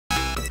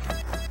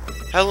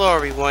Hello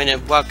everyone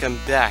and welcome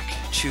back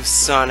to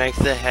Sonic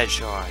the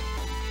Hedgehog.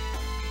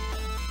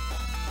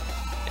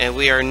 And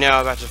we are now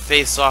about to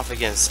face off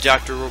against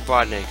Dr.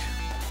 Robotnik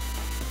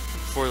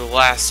for the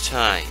last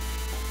time.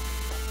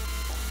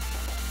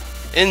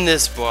 In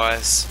this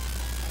boss,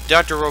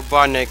 Dr.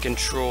 Robotnik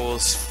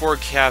controls 4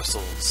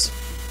 capsules.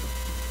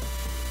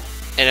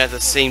 And at the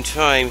same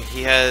time,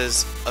 he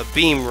has a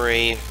beam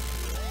ray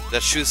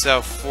that shoots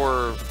out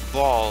 4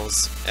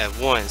 balls at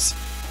once,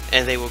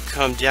 and they will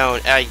come down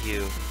at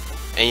you.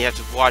 And you have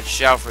to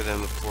watch out for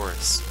them, of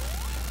course.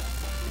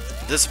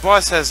 This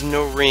boss has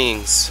no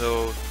rings,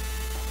 so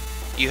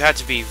you have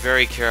to be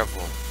very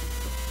careful.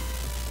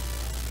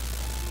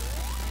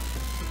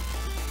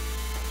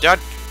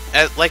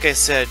 Like I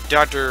said,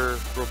 Dr.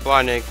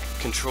 Robotnik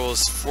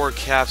controls 4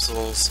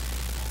 capsules,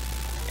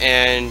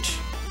 and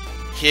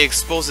he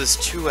exposes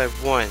 2 at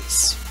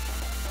once.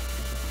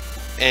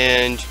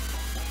 And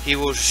he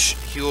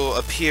will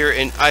appear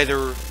in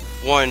either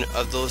one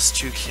of those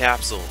 2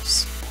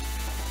 capsules.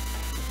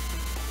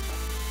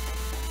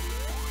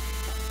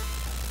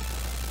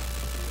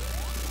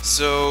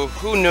 So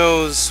who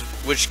knows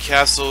which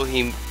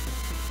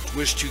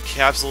 2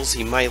 capsules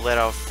he might let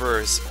out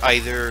first?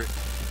 Either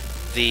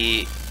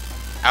the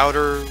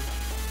outer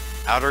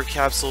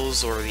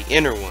capsules or the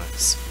inner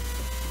ones,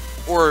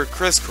 or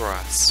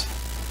crisscross.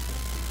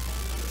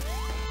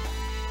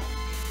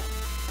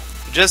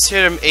 Just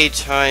hit him 8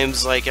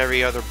 times like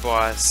every other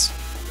boss,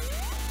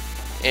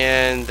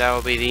 and that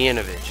will be the end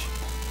of it.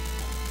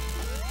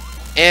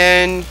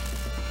 And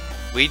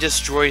we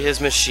destroyed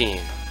his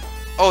machine.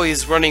 Oh,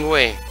 he's running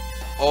away.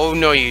 Oh,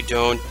 no you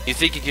don't. You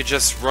think you could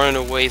just run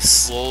away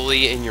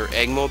slowly in your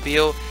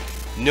Eggmobile?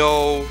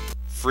 No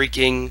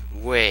freaking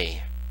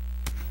way.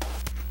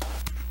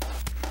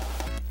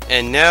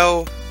 And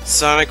now,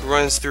 Sonic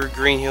runs through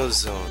Green Hill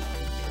Zone,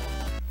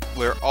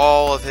 where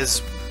all of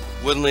his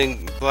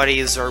woodland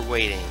buddies are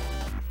waiting.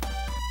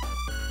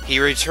 He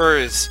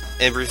returns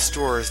and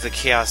restores the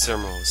Chaos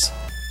Emeralds.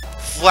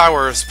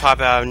 Flowers pop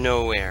out of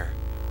nowhere.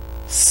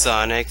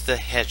 Sonic the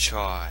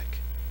Hedgehog.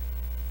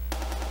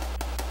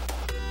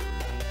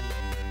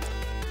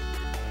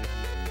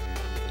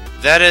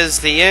 That is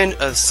the end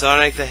of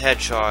Sonic the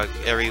Hedgehog,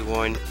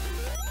 everyone.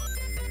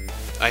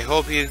 I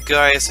hope you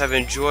guys have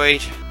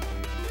enjoyed,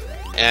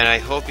 and I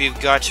hope you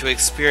got to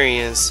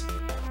experience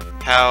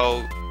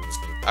how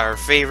our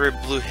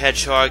favorite blue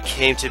hedgehog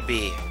came to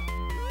be.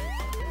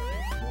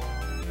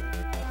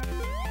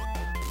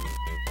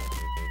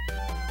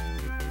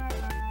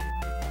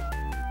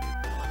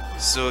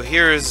 So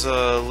here's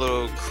a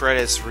little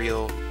credits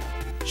reel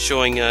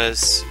showing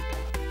us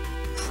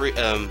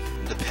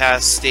the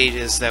past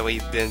stages that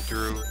we've been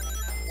through,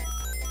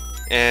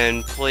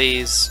 and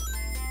plays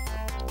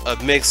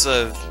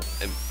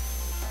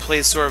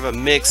sort of a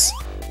mix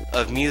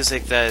of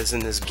music that is in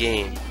this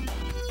game.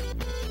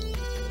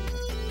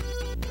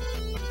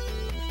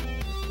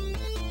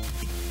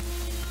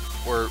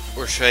 Or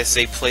should I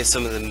say play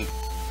some of the...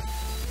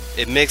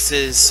 It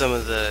mixes some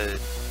of the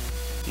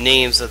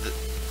names of the...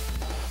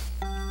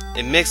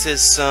 It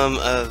mixes some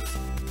of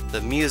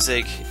the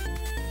music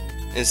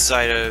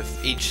inside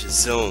of each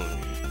zone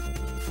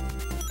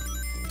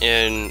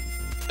in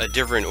a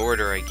different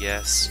order, I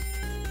guess.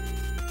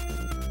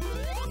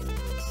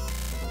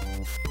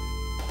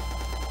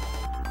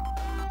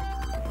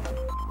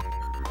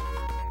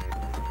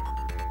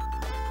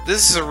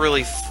 This is a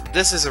really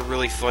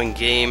fun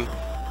game.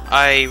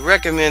 I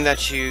recommend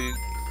that you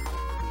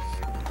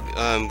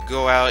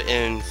go out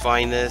and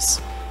find this.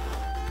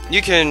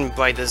 You can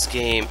buy this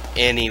game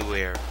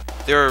anywhere.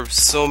 There are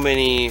so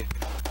many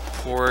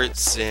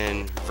ports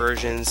and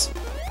versions,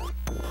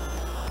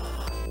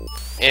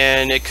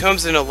 and it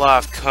comes in a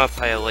lot of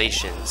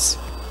compilations.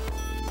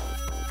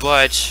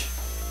 But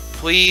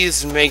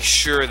please make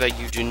sure that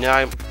you do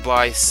not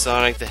buy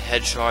Sonic the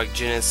Hedgehog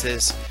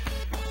Genesis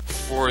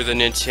for the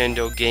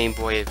Nintendo Game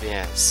Boy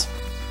Advance.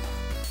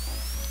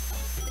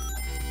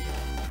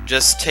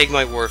 Just take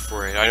my word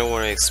for it, I don't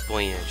want to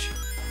explain it.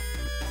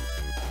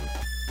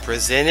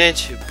 Presented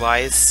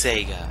by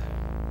Sega.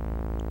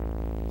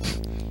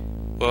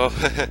 Well,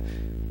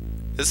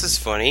 this is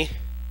funny.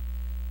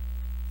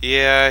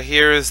 Yeah,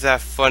 here's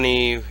that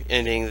funny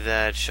ending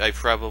that I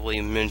probably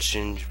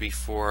mentioned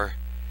before.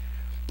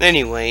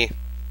 Anyway,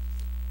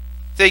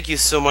 thank you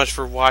so much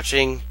for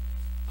watching.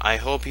 I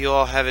hope you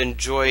all have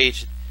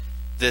enjoyed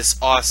this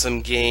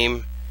awesome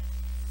game,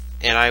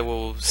 and I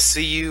will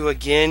see you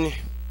again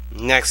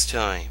next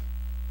time.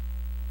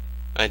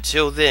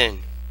 Until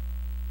then,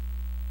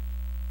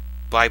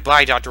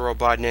 bye-bye, Dr.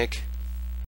 Robotnik.